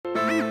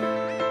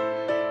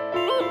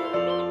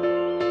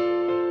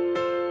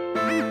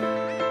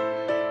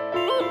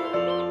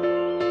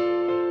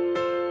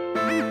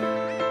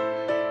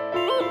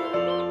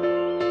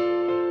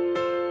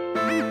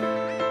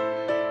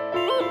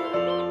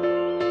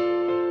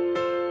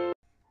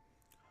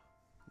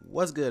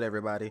What's good,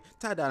 everybody?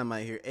 Ty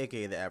Dynamite here,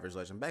 aka The Average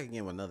Legend, back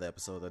again with another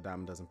episode of the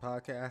Diamond Dozen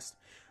Podcast.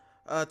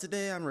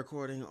 Today I'm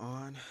recording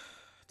on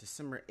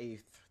December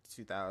 8th,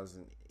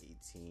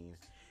 2018,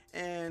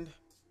 and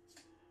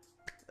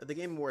the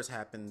Game Awards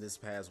happened this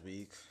past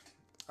week.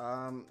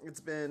 It's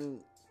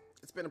been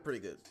a pretty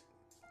good.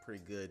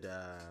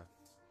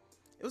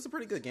 It was a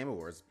pretty good Game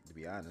Awards, to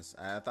be honest.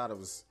 I thought it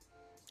was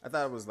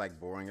like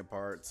boring at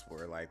parts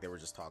where like they were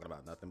just talking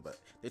about nothing, but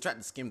they tried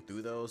to skim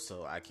through those,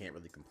 so I can't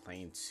really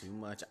complain too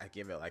much. I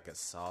give it like a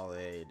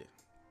solid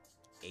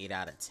 8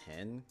 out of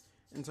 10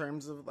 in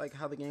terms of like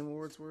how the Game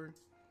Awards were.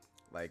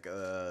 Like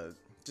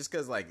just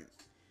because like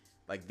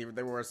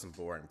there were some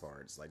boring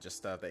parts, like just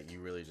stuff that you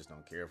really just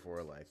don't care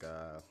for. Like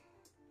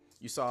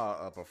you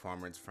saw a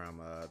performance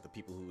from the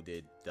people who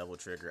did Devil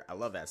Trigger. I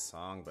love that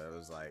song, but it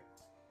was like,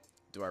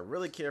 do I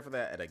really care for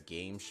that at a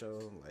game show?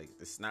 Like,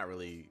 it's not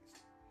really.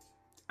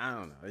 I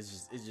don't know. It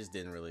just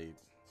didn't really.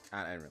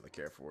 I didn't really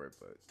care for it,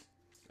 but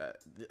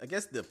I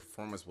guess the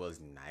performance was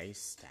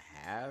nice to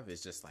have.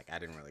 It's just like I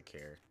didn't really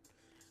care.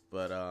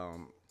 But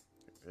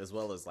as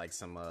well as like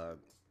some I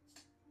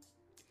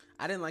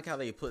didn't like how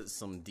they put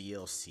some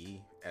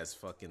DLC as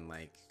fucking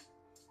like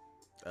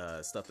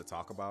stuff to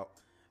talk about,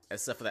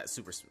 except for that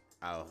super.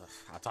 I'll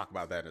talk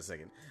about that in a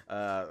second.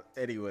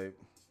 Anyway,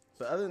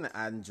 but other than that,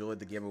 I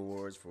enjoyed the Game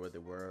Awards for what they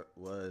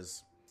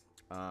was.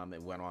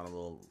 It went on a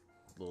little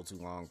too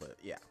long, but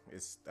yeah,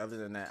 it's other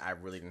than that, I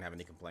really didn't have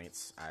any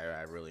complaints.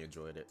 I really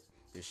enjoyed it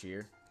this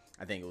year.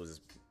 I think it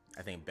was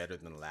better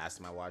than the last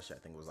time I watched it. I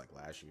think it was like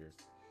last year.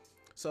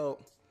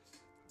 So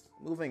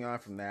moving on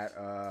from that,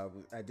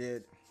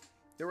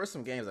 there were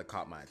some games that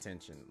caught my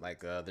attention.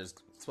 Like there's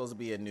supposed to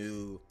be a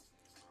new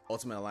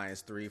Ultimate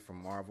Alliance 3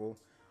 from Marvel.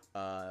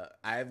 I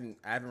haven't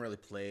really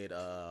played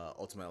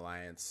Ultimate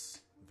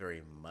Alliance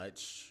very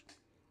much.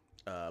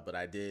 But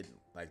I did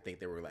like think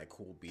they were like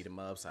cool beat 'em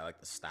ups. I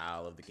like the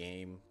style of the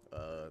game.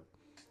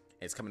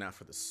 It's coming out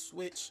for the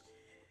Switch,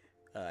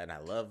 and I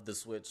love the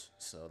Switch,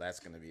 so that's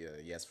gonna be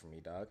a yes for me,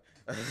 dog.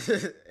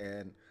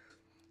 And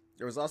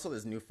there was also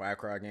this new Far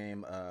Cry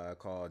game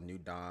called New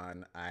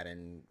Dawn. I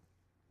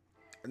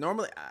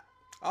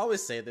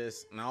always say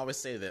this, and I always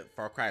say that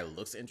Far Cry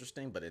looks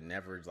interesting, but it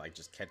never like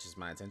just catches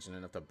my attention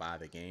enough to buy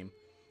the game.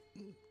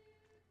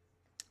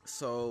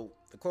 So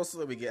the closer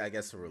that we get, I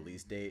guess, to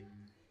release date,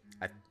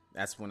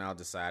 that's when I'll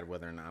decide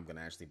whether or not I'm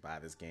gonna actually buy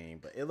this game.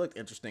 But it looked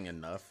interesting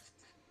enough.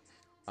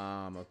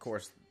 Of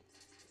course,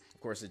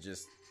 it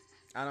just,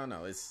 I don't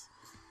know. It's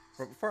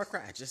for Far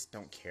Cry, I just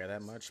don't care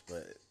that much.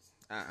 But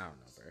I don't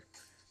know,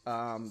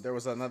 bro. There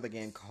was another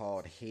game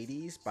called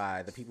Hades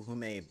by the people who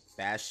made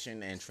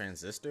Bastion and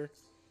Transistor.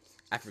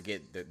 I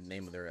forget the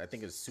name of I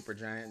think it was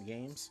Supergiant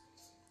Games,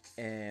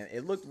 and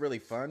it looked really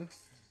fun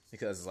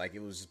because like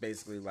it was just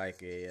basically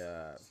like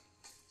a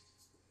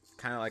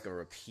kind of like a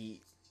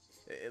repeat.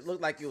 It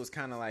looked like it was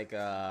kind of like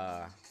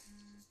the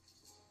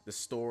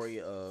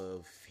story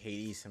of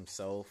Hades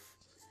himself,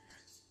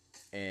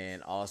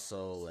 and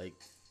also like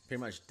pretty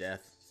much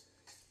death.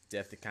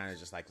 Death that kind of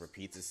just like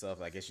repeats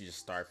itself. I guess you just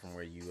start from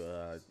where you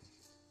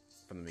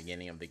from the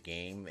beginning of the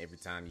game every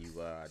time you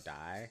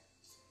die,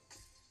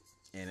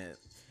 and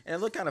it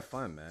looked kind of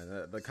fun,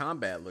 man. The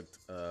combat looked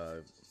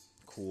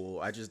cool.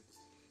 The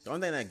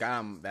only thing that got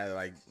him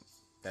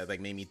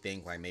that made me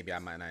think like maybe I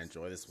might not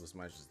enjoy this was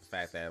much as the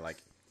fact that like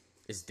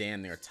it's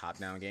damn near a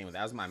top-down game.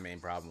 That was my main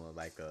problem with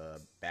like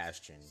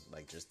Bastion.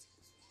 Like just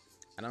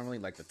I don't really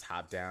like the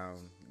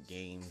top-down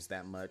games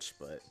that much,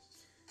 but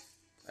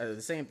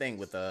the same thing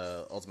with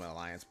Ultimate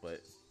Alliance.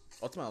 But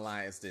Ultimate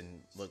Alliance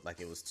didn't look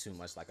like it was too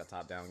much like a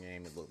top-down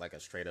game. It looked like a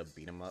straight-up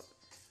beat 'em up.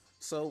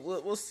 So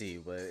we'll see,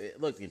 but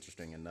it looked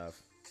interesting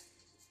enough.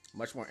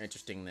 Much more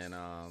interesting than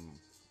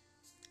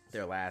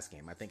their last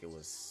game. I think it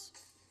was,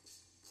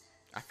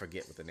 I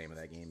forget what the name of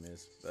that game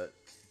is, but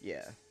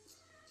yeah.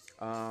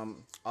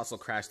 Also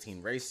Crash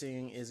Team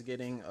Racing is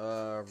getting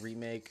a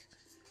remake.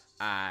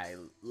 I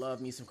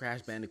love me some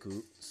Crash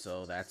Bandicoot,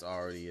 so that's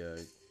already a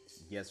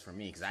yes for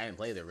me because I didn't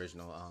play the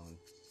original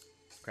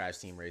Crash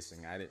Team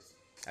Racing. I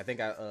think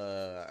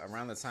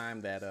around the time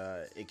that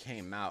it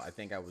came out, I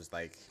think I was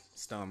like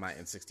still on my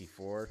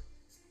N64,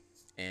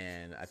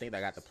 and I think I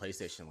got the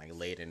PlayStation like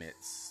late in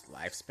its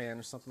lifespan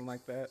or something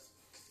like that,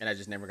 and I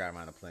just never got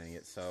around to playing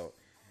it. So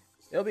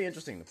it'll be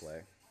interesting to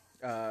play.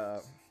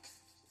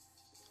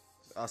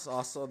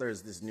 Also,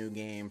 there's this new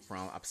game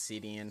from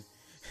Obsidian.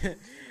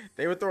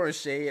 They were throwing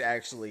shade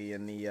actually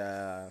in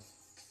the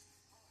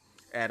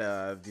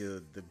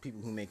people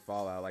who make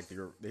Fallout. Like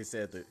they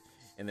said that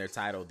in their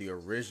title, the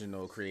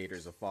original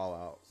creators of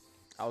Fallout.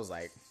 I was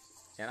like,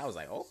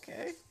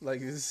 okay,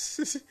 like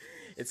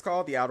it's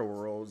called The Outer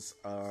Worlds.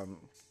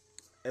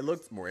 It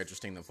looked more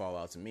interesting than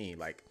Fallout to me.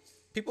 Like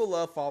people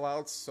love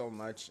Fallout so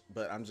much,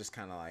 but I'm just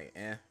kind of like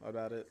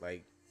about it.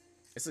 Like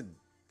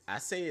I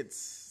say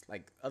it's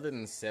like other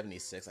than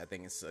 76, I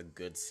think it's a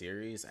good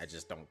series. I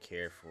just don't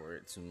care for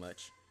it too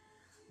much,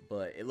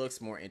 but it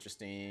looks more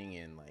interesting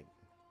and like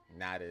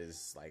not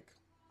as like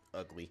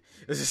ugly.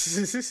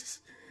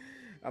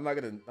 I'm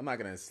not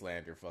gonna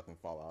slander fucking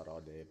Fallout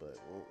all day, but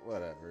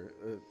whatever.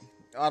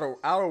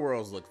 Outer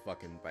Worlds look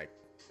fucking like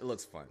it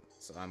looks fun,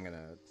 so I'm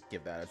gonna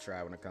give that a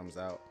try when it comes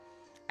out.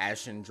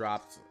 Ashen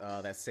dropped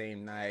that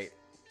same night.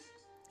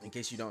 In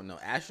case you don't know,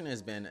 Ashen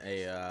has been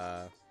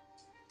a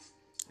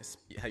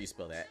how do you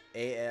spell that?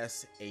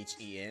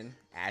 Ashen.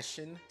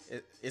 Ashen.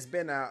 It's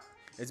been out.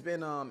 It's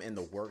been in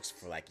the works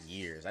for like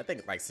years. I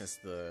think like since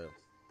the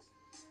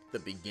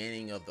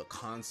beginning of the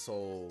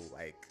console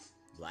like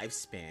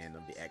lifespan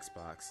of the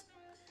Xbox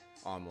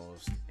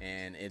almost,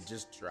 and it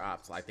just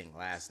dropped I think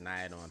last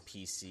night on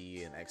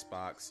PC and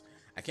Xbox.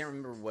 I can't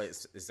remember what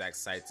exact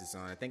sites it's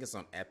on. I think it's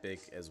on Epic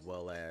as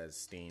well as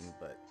Steam,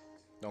 but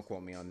don't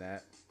quote me on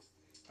that.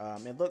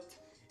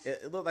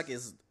 It looked like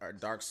it's a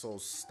Dark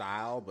Souls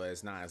style, but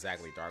it's not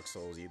exactly Dark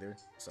Souls either.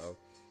 So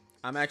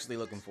I'm actually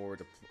looking forward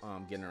to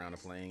getting around to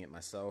playing it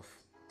myself.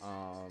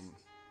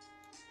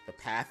 The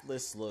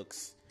Pathless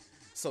looks.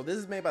 So this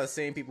is made by the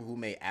same people who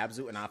made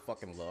Abzu, and I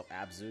fucking love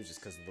Abzu just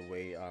because of the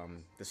way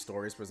the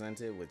story is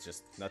presented with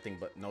just nothing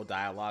but no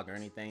dialogue or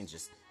anything,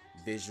 just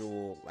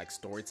visual like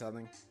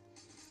storytelling.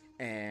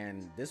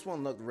 And this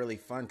one looked really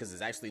fun because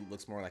it actually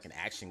looks more like an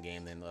action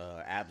game than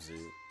Abzu.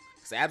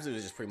 Because Abzu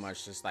is just pretty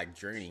much just like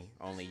Journey,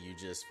 only you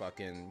just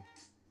fucking,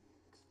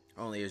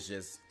 only it's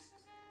just,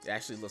 it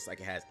actually looks like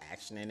it has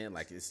action in it.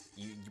 Like it's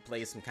you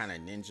play some kind of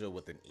ninja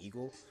with an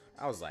eagle.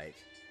 I was like,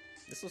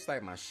 this looks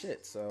like my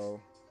shit. So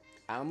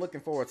I'm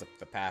looking forward to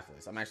the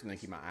Pathless. I'm actually gonna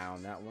keep my eye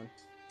on that one.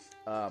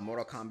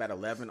 Mortal Kombat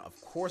 11, of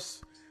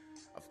course,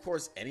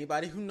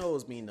 anybody who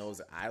knows me knows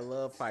that I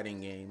love fighting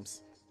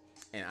games,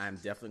 and I'm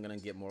definitely gonna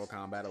get Mortal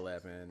Kombat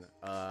 11.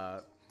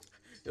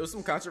 There was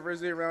some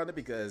controversy around it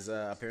because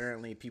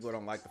apparently people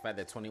don't like the fact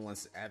that 21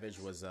 Savage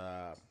was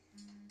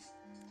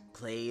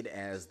played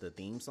as the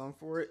theme song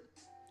for it.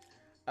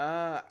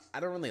 I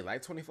don't really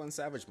like 21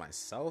 Savage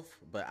myself,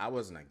 but I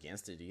wasn't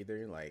against it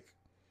either. Like,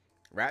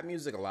 rap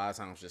music a lot of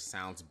times just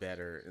sounds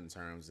better in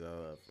terms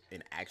of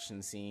an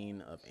action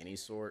scene of any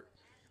sort.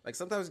 Like,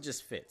 sometimes it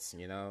just fits,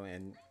 you know,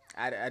 and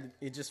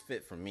it just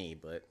fit for me,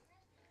 but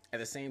at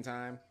the same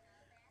time,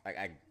 like,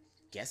 I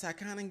guess I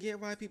kind of get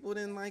why people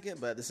didn't like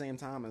it, but at the same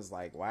time, it's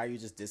like, why are you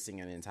just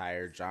dissing an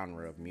entire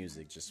genre of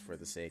music just for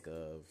the sake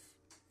of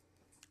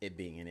it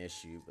being an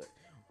issue? But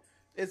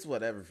it's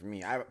whatever for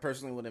me. I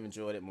personally would have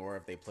enjoyed it more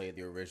if they played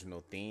the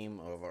original theme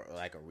or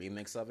like a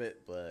remix of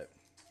it, but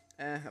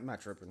I'm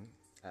not tripping.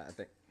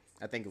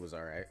 I think it was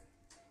all right.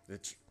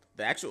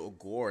 The actual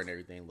gore and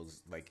everything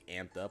looks like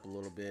amped up a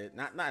little bit,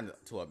 not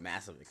to a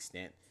massive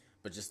extent,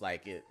 but just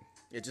like it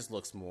just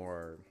looks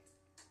more.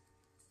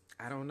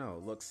 I don't know.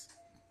 It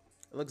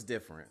looks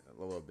different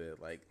a little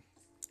bit. Like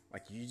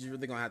you're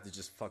really gonna have to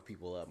just fuck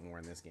people up more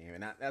in this game,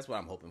 and that's what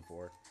I'm hoping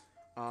for.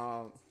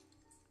 But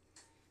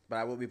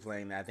I will be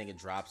playing that. I think it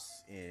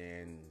drops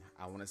in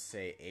I want to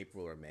say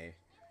April or May.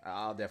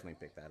 I'll definitely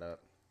pick that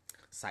up.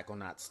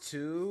 Psychonauts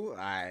 2.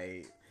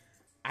 I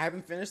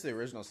haven't finished the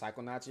original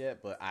Psychonauts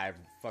yet, but I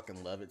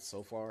fucking love it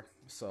so far.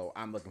 So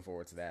I'm looking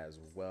forward to that as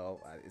well.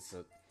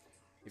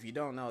 If you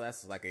don't know,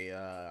 that's like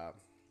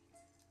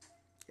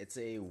it's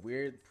a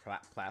weird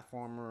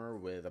platformer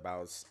with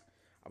about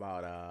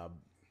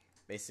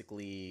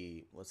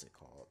basically what's it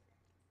called?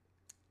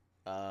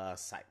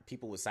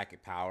 People with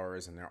psychic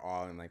powers, and they're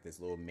all in like this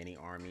little mini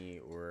army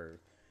or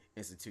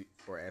institute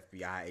or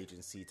FBI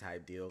agency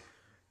type deal,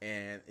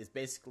 and it's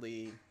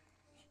basically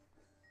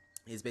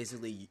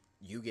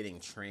you getting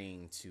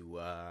trained to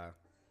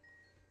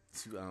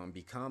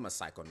become a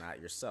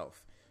psychonaut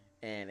yourself,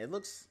 and it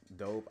looks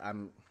dope.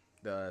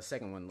 The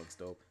second one looks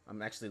dope.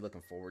 I'm actually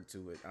looking forward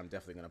to it. I'm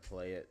definitely gonna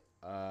play it.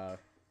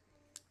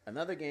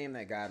 Another game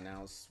that got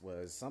announced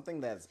was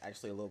something that's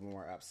actually a little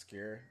more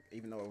obscure,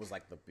 even though it was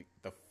like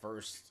the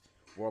first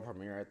world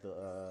premiere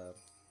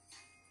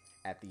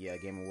at the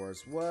Game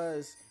Awards,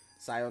 was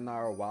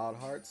Sayonara Wild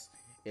Hearts.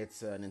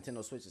 It's a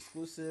Nintendo Switch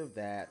exclusive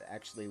that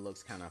actually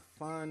looks kind of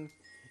fun.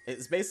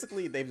 It's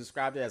basically, they've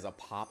described it as a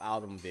pop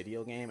album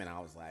video game, and I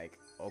was like,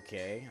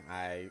 okay,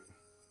 I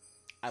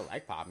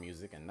like pop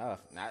music enough.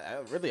 I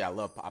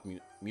love pop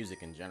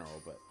music in general,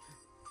 but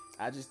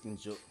I just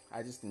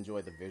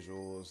enjoy the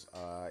visuals.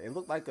 It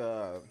looked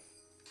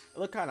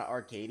kind of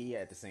arcadey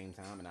at the same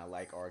time, and I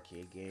like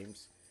arcade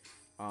games.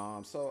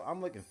 So I'm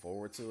looking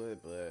forward to it,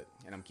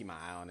 and I'm keeping my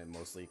eye on it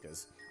mostly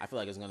because I feel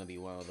like it's gonna be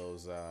one of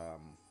those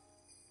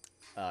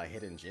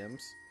hidden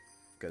gems,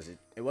 because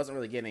it wasn't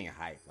really getting any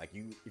hype. Like,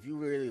 if you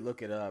really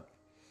look it up,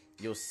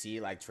 you'll see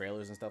like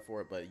trailers and stuff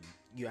for it, but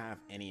you don't have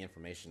any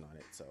information on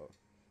it. So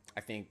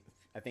I think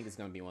it's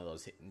gonna be one of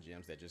those hidden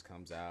gems that just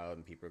comes out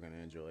and people are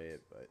gonna enjoy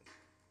it, but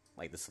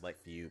like the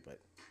select few. But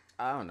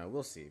I don't know,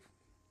 we'll see.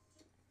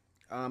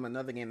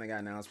 Another game that got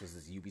announced was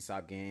this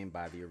Ubisoft game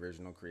by the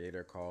original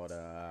creator called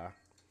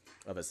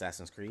of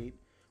Assassin's Creed,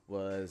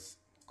 was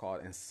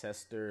called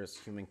Ancestors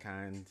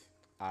Humankind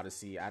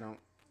Odyssey. I don't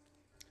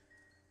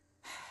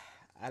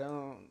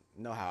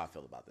know how I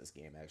feel about this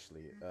game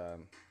actually.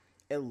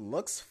 It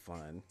looks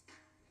fun,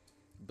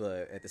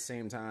 but at the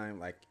same time,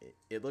 like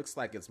it looks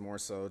like it's more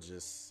so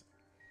just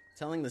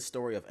telling the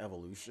story of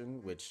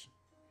evolution, which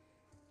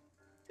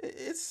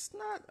it's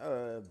not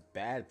a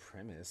bad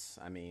premise.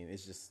 I mean,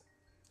 it's just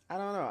I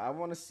don't know. I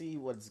want to see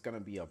what it's gonna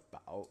be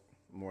about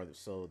more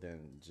so than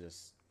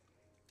just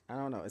I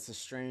don't know. It's a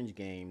strange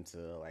game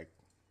to like,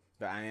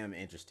 but I am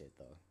interested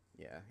though.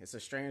 Yeah, it's a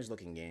strange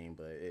looking game,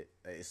 but it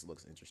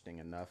looks interesting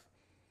enough.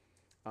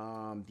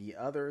 The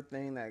other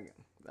thing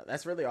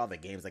that's really all the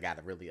games that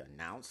got really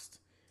announced.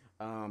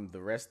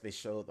 The rest they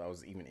showed that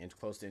was even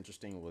close to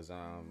interesting was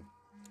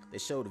they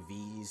showed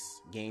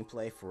V's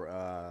gameplay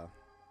for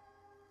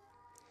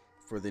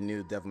the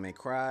new Devil May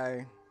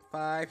Cry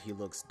 5. He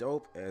looks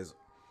dope as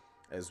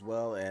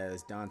well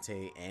as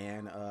Dante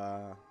and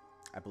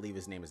I believe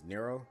his name is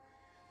Nero.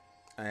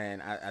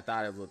 And I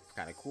thought it looked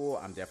kind of cool.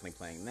 I'm definitely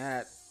playing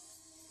that.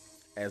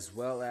 As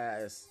well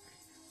as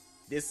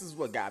this is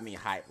what got me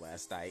hyped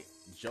last night.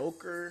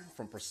 Joker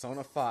from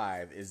Persona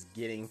 5 is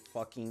getting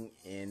fucking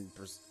in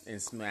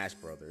Smash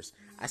Brothers.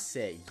 I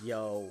said,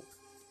 yo,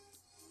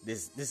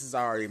 this is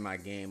already my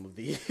game of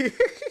the year.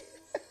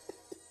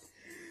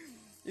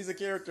 He's a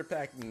character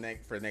pack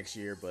for next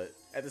year, but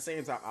at the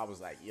same time, I was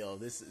like, yo,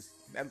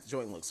 that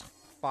joint looks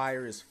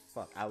fire as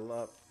fuck.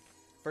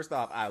 First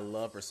off, I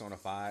love Persona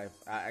 5.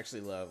 I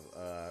actually love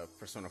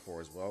Persona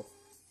 4 as well.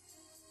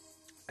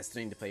 I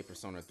still need to play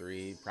Persona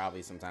 3,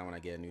 probably sometime when I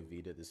get a new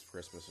Vita this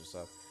Christmas or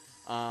so.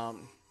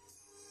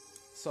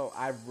 So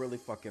I really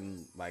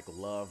fucking like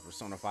love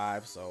Persona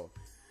 5, so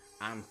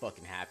I'm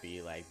fucking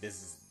happy. Like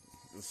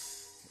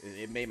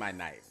it made my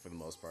night for the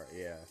most part,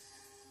 yeah.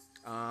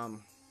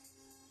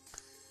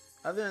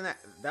 Other than that,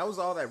 that was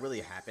all that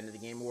really happened at the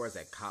Game Awards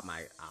that caught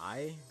my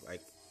eye.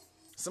 Like,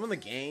 some of the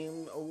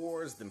Game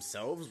Awards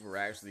themselves were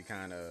actually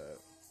kind of...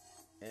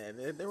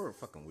 they were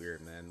fucking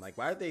weird, man. Like,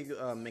 why did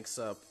they mix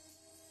up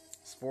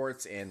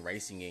sports and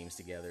racing games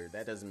together?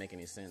 That doesn't make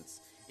any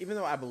sense. Even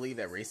though I believe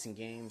that racing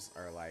games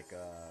are like...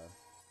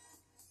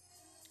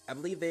 I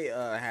believe they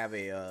have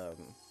a...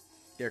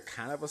 they're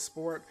kind of a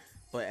sport,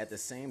 but at the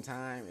same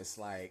time, it's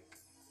like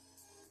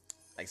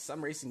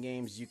some racing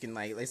games you can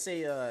like, let's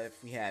say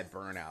if we had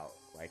Burnout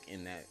like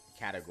in that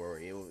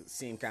category, it would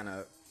seem kind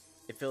of,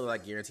 it feels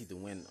like guaranteed to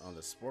win on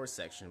the sports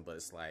section, but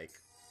it's like,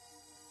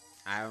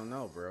 I don't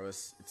know, bro.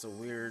 It's a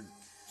weird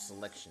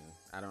selection.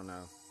 I don't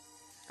know.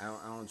 I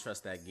don't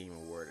trust that Game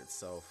Award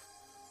itself.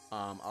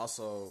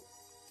 Also,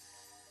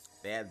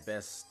 they had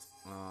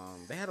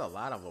they had a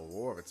lot of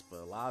awards,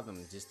 but a lot of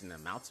them just didn't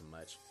amount to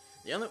much.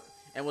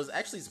 And what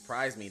actually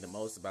surprised me the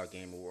most about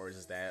Game Awards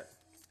is that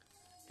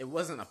it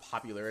wasn't a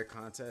popularity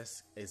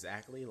contest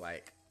exactly.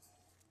 Like,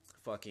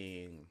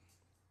 fucking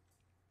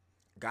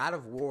God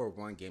of War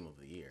won Game of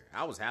the Year.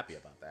 I was happy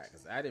about that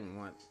because I didn't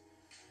want.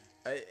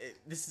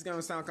 This is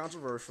gonna sound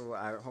controversial.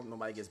 I hope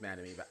nobody gets mad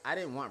at me, but I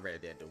didn't want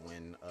Red Dead to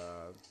win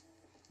the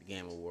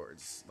Game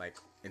Awards like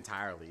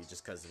entirely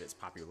just because of its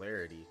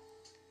popularity.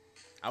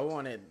 I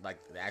wanted like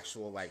the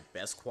actual like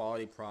best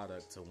quality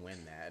product to win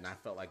that, and I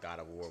felt like God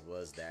of War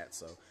was that,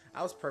 so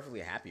I was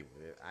perfectly happy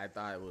with it. I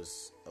thought it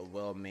was a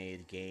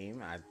well-made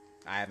game. I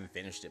haven't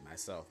finished it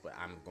myself, but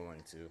I'm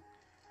going to.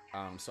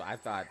 So I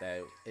thought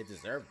that it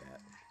deserved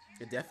that.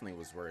 It definitely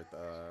was worth.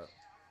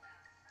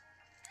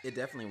 It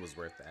definitely was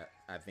worth that.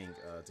 I think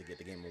to get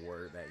the Game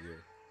Award that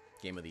year,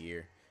 Game of the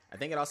Year. I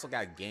think it also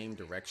got Game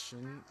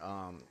Direction.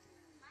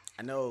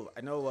 I know.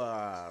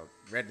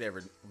 Red Dead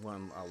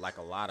won like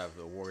a lot of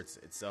awards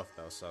itself,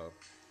 though. So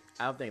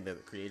I don't think the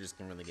creators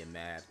can really get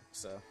mad.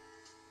 So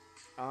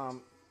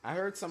I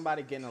heard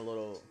somebody getting a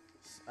little.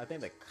 I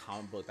think the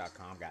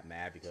comicbook.com got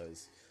mad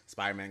because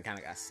Spider-Man kind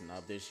of got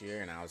snubbed this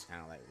year, and I was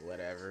kind of like,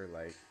 whatever.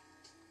 Like,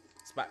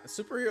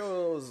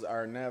 superheroes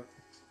are never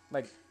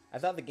like. I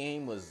thought the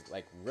game was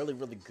like really,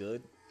 really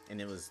good,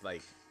 and it was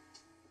like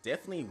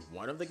definitely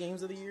one of the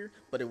games of the year,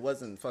 but it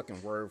wasn't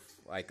fucking worth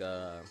like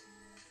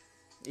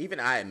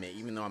even I admit,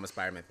 even though I'm a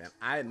Spider-Man fan,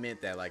 I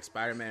admit that like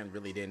Spider-Man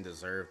really didn't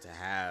deserve to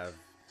have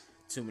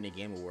too many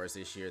Game Awards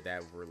this year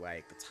that were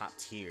like the top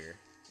tier.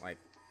 Like,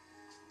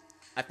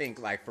 I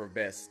think like for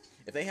best,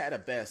 if they had a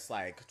best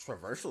like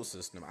traversal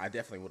system, I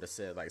definitely would have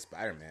said like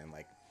Spider-Man.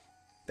 Like,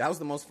 that was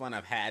the most fun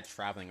I've had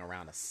traveling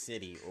around a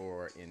city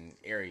or an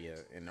area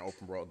in an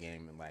open world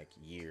game in like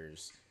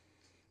years,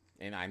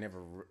 and I never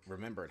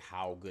remembered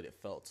how good it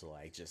felt to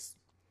like just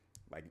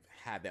like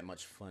had that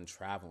much fun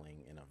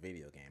traveling in a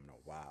video game in a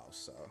while.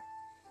 So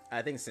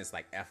I think since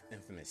like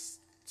Infamous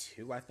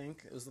 2, I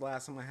think it was the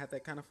last time I had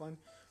that kind of fun.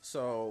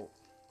 So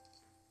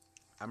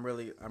I'm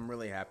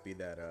really happy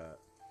that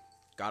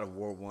God of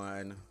War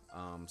won.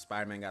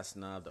 Spider-Man got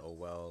snubbed. Oh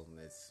well,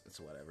 it's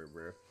whatever,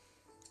 bro.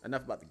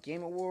 Enough about the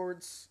Game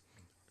Awards.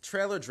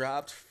 Trailer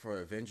dropped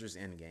for Avengers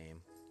Endgame.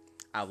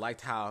 I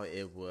liked how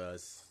it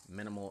was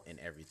minimal in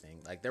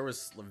everything. Like, there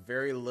was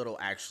very little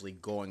actually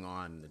going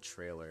on in the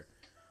trailer.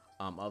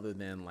 Other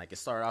than like it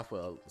started off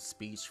with a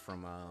speech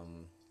from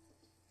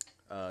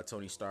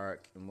Tony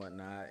Stark and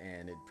whatnot,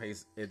 and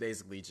it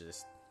basically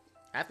just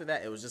after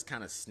that it was just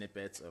kind of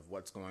snippets of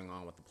what's going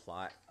on with the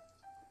plot.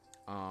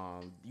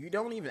 You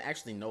don't even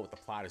actually know what the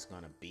plot is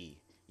gonna be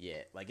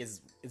yet. Like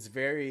it's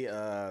very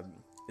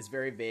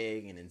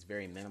vague and it's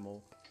very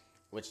minimal,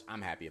 which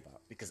I'm happy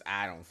about because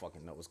I don't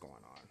fucking know what's going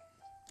on.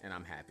 and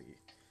I'm happy.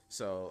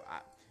 So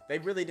they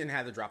really didn't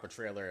have to drop a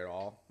trailer at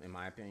all, in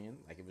my opinion.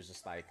 Like it was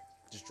just like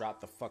just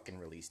drop the fucking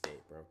release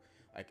date, bro.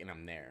 Like, and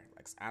I'm there.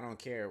 Like I don't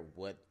care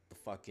what the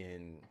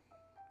fucking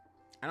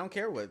I don't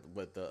care what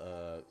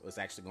the what's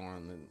actually going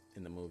on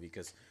in the movie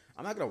because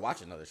I'm not gonna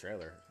watch another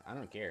trailer. I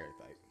don't care.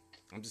 Like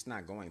I'm just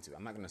not going to.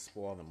 I'm not gonna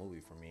spoil the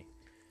movie for me.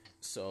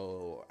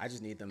 So I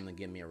just need them to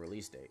give me a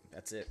release date.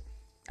 That's it.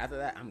 After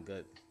that, I'm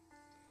good.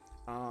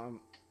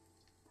 Um.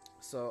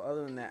 So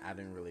other than that, I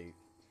didn't really.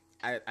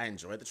 I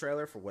enjoyed the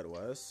trailer for what it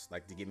was,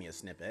 like to give me a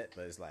snippet,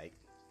 but it's like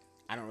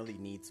I don't really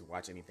need to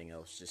watch anything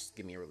else. Just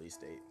give me a release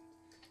date.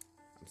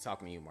 I'm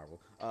talking to you, Marvel.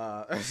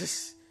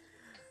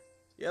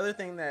 The other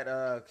thing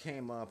that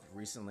came up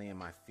recently in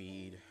my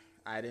feed,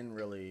 I didn't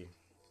really.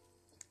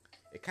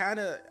 It kind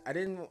of. I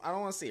didn't. I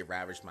don't want to say it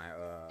ravaged my.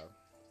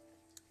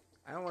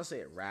 I don't want to say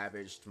it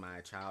ravaged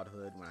my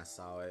childhood when I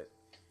saw it.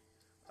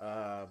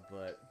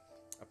 But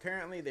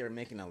apparently they were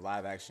making a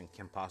live action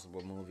Kim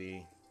Possible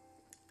movie.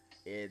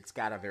 It's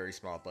got a very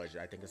small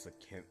budget. I think it's a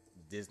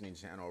Disney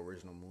Channel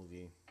original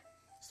movie.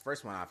 It's the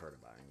first one I've heard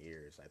about in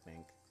years, I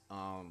think.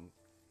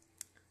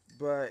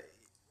 But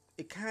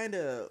it kind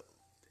of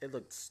it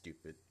looked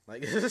stupid.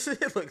 Like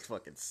it looked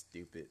fucking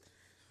stupid.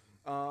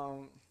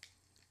 Um,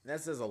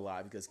 that says a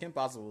lot because Kim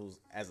Possible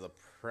as a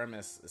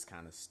premise is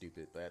kind of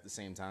stupid, but at the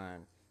same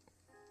time,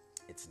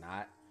 it's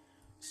not.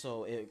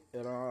 So it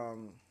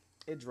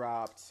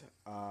dropped,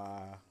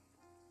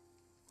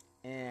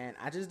 and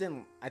I just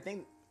didn't. I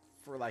think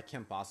for like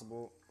Kim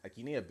Possible, like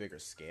you need a bigger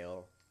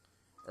scale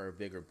or a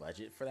bigger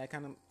budget for that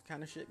kind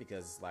of shit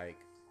because like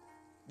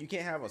you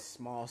can't have a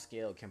small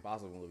scale Kim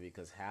Possible movie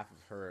because half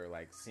of her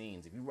like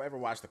scenes. If you ever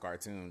watch the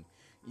cartoon,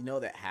 you know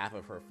that half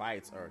of her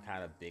fights are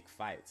kind of big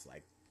fights.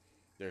 Like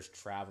there's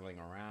traveling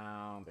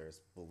around,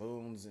 there's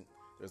balloons, and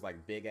there's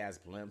like big ass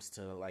blimps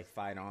to like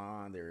fight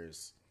on.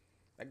 There's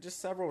like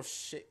just a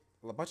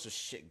bunch of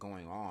shit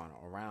going on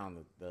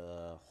around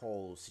the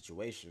whole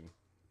situation.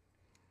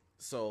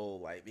 So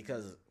like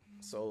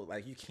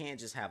you can't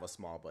just have a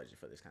small budget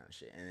for this kind of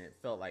shit, and it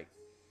felt like,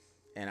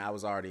 and I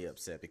was already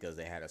upset because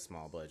they had a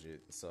small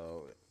budget,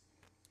 so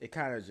it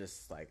kind of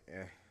just like,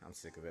 I'm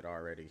sick of it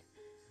already.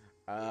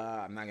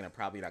 I'm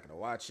probably not gonna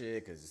watch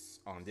it because it's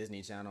on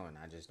Disney Channel, and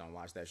I just don't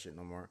watch that shit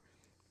no more.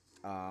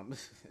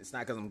 It's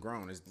not because I'm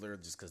grown; it's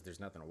literally just because there's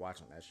nothing to watch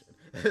on that shit.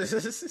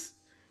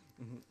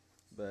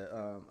 But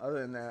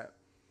other than that,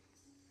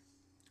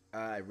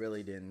 I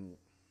really didn't.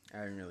 I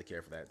didn't really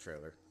care for that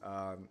trailer.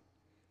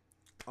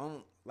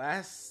 On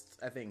last,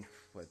 I think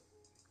what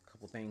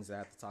couple things I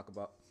have to talk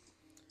about.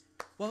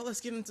 Well, let's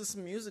get into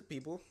some music,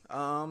 people.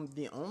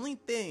 The only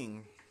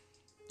thing,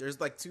 there's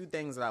like two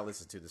things that I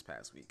listened to this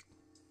past week: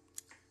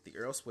 the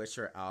Earl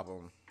Sweatshirt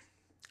album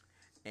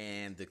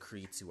and the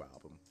Creed 2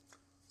 album.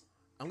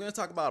 I'm gonna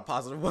talk about a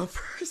positive one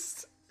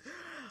first.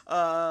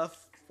 For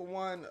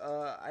one,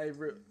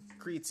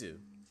 Creed 2,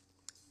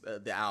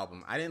 the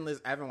album. I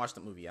haven't watched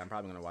the movie. I'm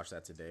probably gonna watch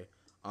that today.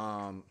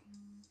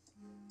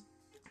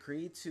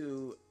 Creed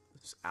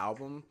 2's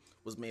album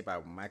was made by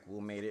Mike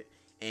Will made it,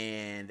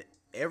 and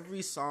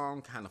every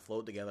song kind of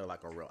flowed together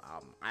like a real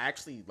album. I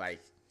actually like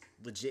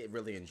legit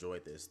really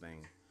enjoyed this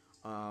thing.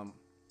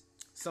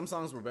 Some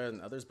songs were better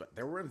than others, but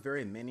there weren't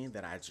very many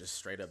that I just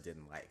straight up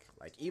didn't like.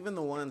 Like even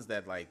the ones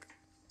that like,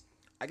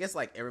 I guess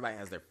like everybody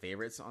has their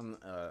favorites on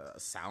a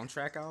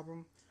soundtrack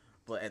album,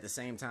 but at the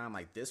same time,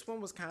 like this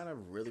one was kind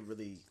of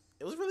really,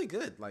 it was really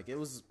good. Like it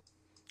was,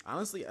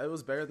 honestly, it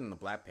was better than the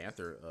Black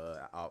Panther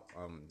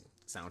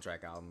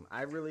soundtrack album.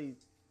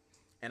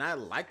 And I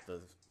like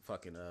the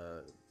fucking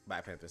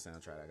Black Panther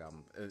soundtrack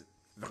album.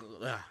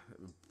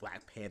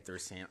 Black Panther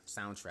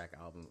soundtrack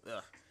album.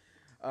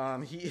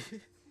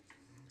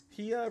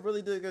 He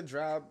really did a good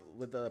job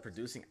with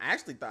producing. I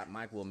actually thought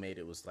Mike Will made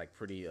it was like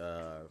pretty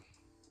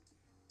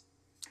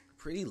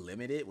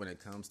limited when it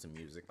comes to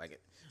music.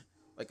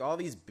 Like all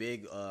these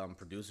big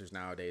producers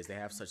nowadays, they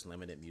have such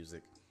limited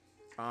music.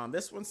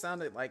 This one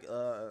sounded like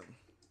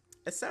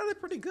it sounded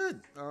pretty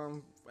good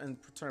in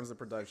terms of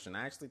production.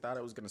 I actually thought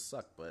it was gonna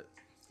suck, but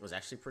it was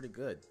actually pretty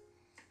good.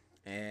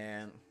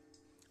 And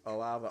a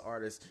lot of the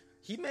artists,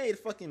 he made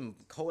fucking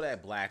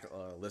Kodak Black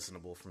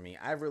listenable for me.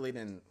 I really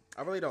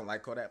don't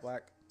like Kodak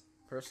Black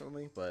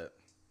personally, but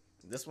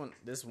this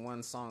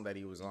one song that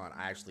he was on,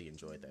 I actually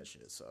enjoyed that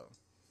shit. So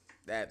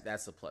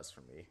that's a plus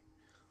for me.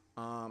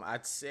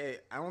 I'd say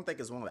I don't think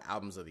it's one of the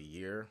albums of the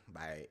year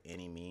by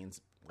any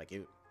means. Like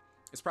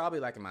it's probably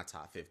like in my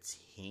top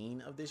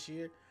 15 of this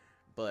year,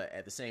 but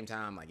at the same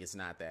time, like it's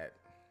not that.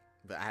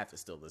 But I have to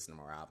still listen to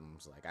more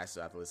albums. Like I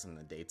still have to listen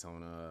to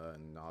Daytona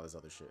and all this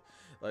other shit.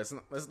 Let's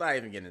not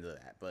even get into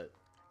that. But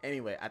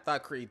anyway, I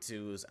thought Creed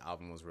 2's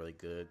album was really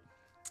good.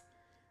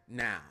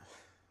 Now,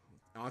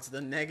 on to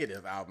the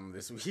negative album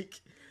this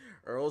week,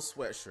 Earl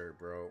Sweatshirt,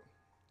 bro.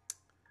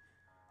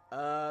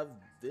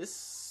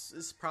 This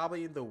is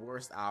probably the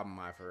worst album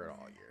I've heard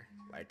all year.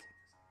 Like,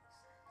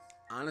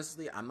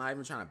 honestly, I'm not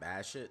even trying to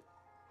bash it.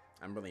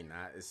 I'm really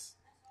not.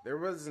 There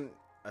wasn't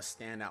a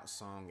standout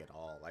song at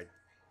all. Like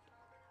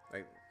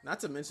Not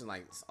to mention,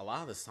 like, a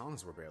lot of the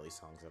songs were barely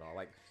songs at all.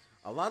 Like,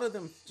 a lot of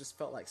them just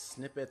felt like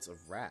snippets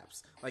of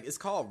raps. Like, it's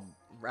called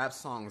rap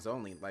songs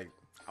only. Like,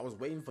 I was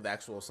waiting for the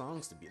actual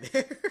songs to be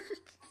there.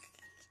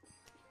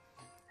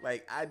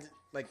 like,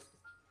 like,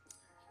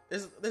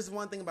 there's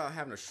one thing about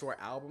having a short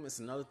album. It's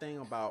another thing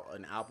about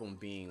an album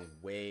being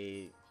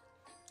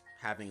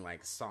having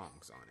like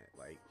songs on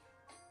it.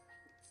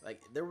 Like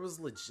there was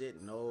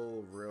legit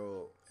no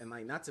real, and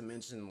like not to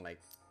mention like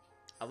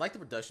I like the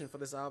production for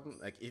this album.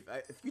 Like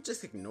if you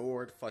just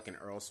ignored fucking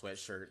Earl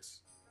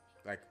Sweatshirt's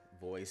like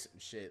voice and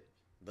shit,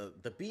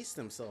 the beats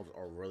themselves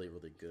are really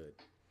really good.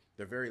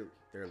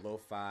 They're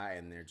lo-fi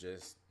and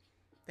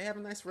they have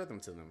a nice rhythm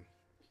to them.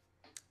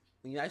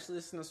 When you actually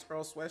listen to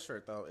Earl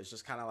Sweatshirt though, it's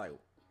just kind of like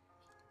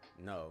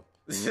no.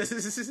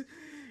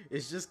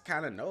 It's just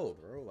kind of no,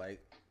 bro. Like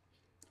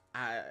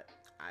I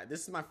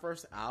this is my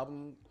first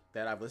album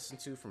that I've listened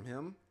to from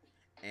him,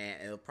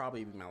 and it'll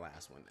probably be my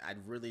last one. I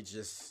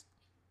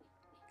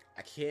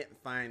can't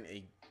find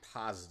a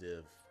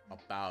positive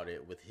about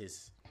it with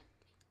his,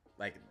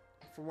 like,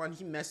 for one,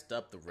 he messed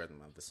up the rhythm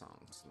of the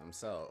songs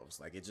themselves.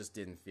 Like, it just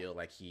didn't feel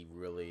like it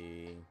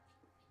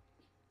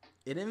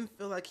didn't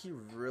feel like he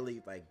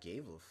really, like,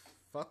 gave a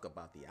fuck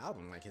about the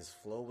album. Like, his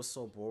flow was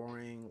so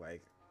boring.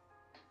 Like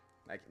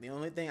the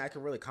only thing I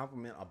could really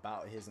compliment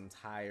about his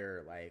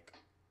entire, like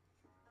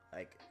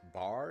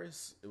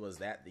bars, it was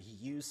that he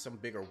used some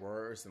bigger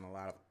words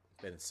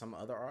than some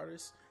other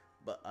artists.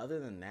 But other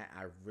than that,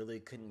 I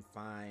really couldn't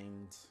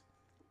find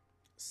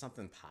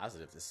something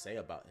positive to say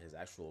about his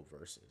actual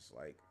verses.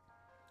 Like,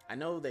 I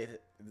know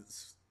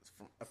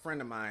a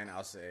friend of mine,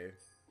 I'll say,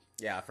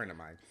 yeah, a friend of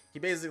mine, he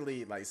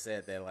basically like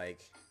said that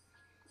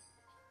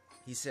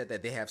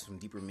they have some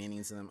deeper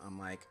meanings in them. I'm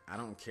like, I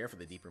don't care for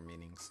the deeper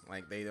meanings.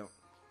 Like, they don't,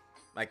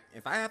 like,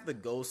 if I have to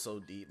go so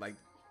deep, like,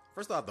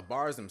 first off, the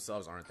bars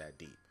themselves aren't that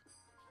deep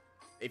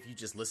if you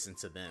just listen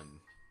to them.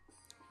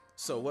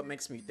 So what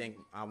makes me think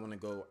I want to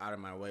go out of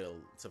my way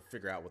to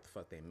figure out what the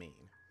fuck they mean?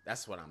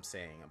 That's what I'm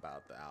saying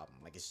about the album.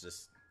 Like, it's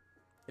just,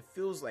 it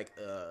feels like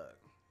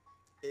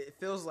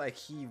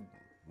he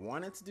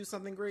wanted to do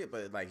something great,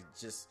 but like it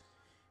just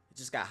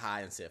got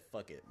high and said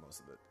fuck it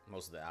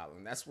most of the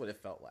album. That's what it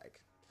felt like.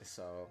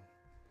 So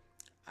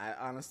I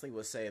honestly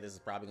would say this is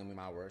probably gonna be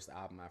my worst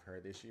album I've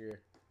heard this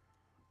year.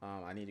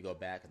 I need to go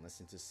back and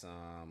listen to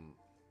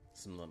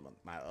some of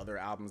my other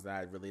albums that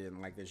I really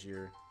didn't like this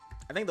year.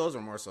 I think those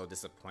were more so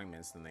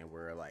disappointments than they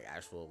were like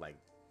actual like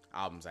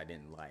albums I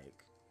didn't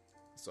like.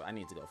 So I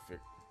need to go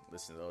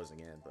listen to those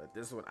again. But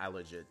this one I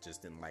legit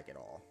just didn't like at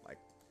all. Like,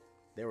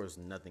 there was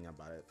nothing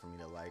about it for me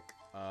to like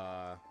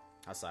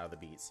outside of the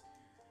beats.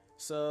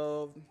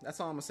 So that's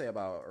all I'm gonna say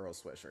about Earl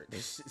Sweatshirt.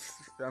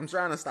 I'm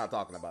trying to stop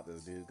talking about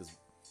this dude because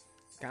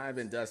kind of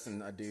been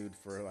dusting a dude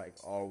for like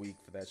all week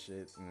for that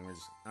shit, and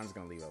I'm just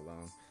gonna leave it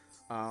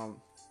alone.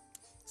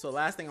 So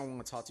last thing I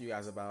want to talk to you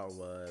guys about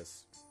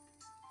was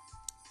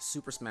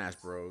Super Smash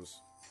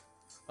Bros.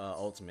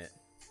 Ultimate.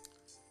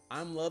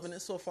 I'm loving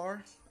it so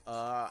far.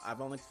 I've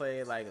only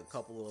played like a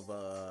couple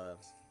of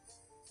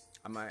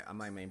I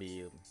might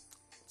maybe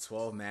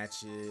 12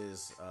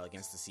 matches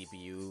against the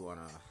CPU on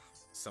a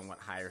somewhat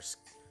higher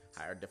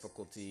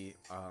difficulty.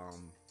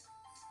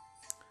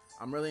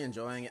 I'm really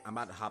enjoying it. I'm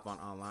about to hop on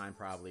online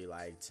probably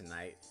like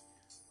tonight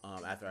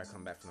after I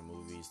come back from the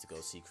movies to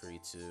go see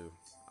Creed 2.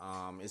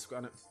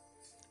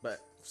 But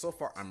so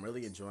far I'm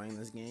really enjoying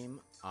this game.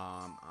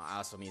 I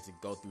also need to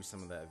go through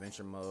some of the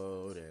adventure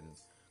mode and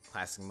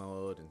classic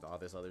mode and all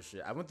this other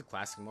shit. I went to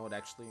classic mode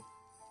actually,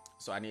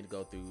 so I need to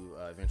go through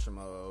adventure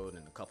mode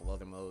and a couple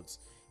other modes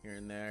here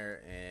and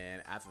there.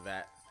 And after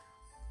that,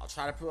 I'll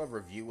try to put a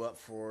review up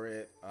for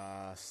it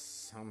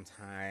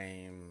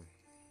sometime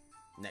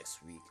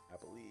next week, I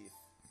believe.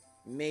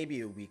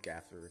 Maybe a week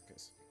after,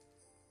 because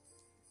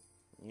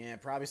yeah,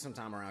 probably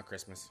sometime around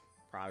Christmas.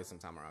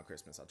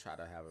 I'll try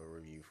to have a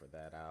review for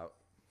that out.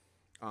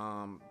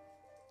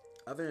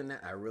 Other than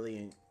that, I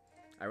really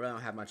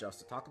don't have much else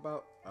to talk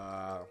about.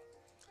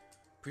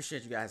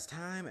 Appreciate you guys'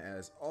 time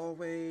as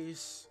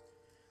always.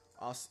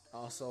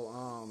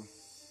 Also,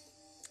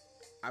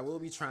 I will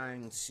be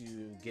trying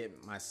to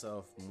get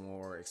myself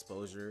more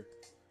exposure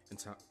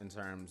in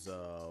terms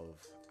of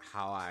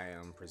how I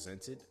am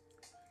presented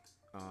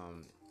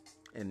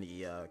in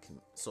the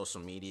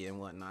social media and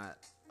whatnot.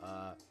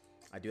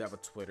 I do have a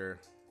Twitter.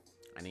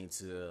 I need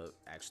to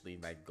actually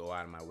like go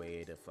out of my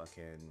way to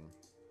fucking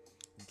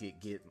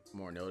get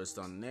more noticed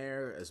on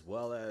there, as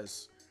well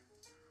as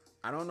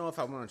I don't know if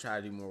I want to try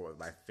to do more with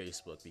my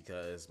Facebook,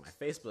 because my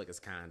Facebook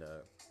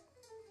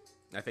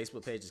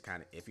page is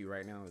kind of iffy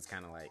right now. It's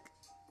kind of like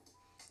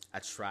I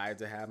tried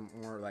to have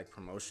more like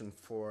promotion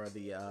for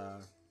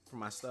for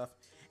my stuff,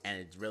 and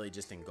it really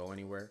just didn't go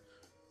anywhere.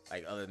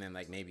 Like, other than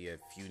like maybe a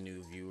few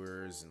new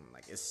viewers, and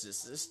like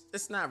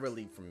it's not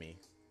really for me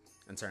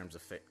in terms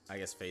of I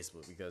guess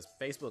Facebook, because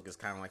Facebook is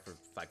kind of like for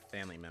like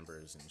family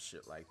members and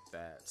shit like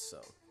that.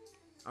 So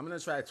I'm gonna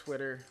try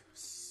Twitter,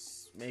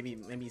 maybe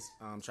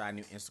try a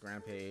new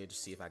Instagram page,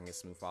 see if I can get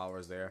some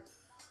followers there.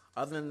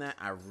 Other than that,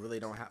 I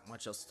really don't have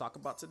much else to talk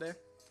about today.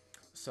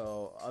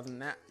 So other than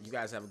that, you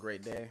guys have a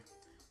great day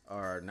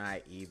or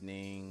night,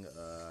 evening,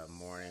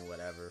 morning,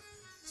 whatever.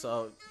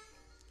 So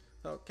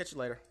catch you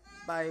later.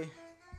 Bye.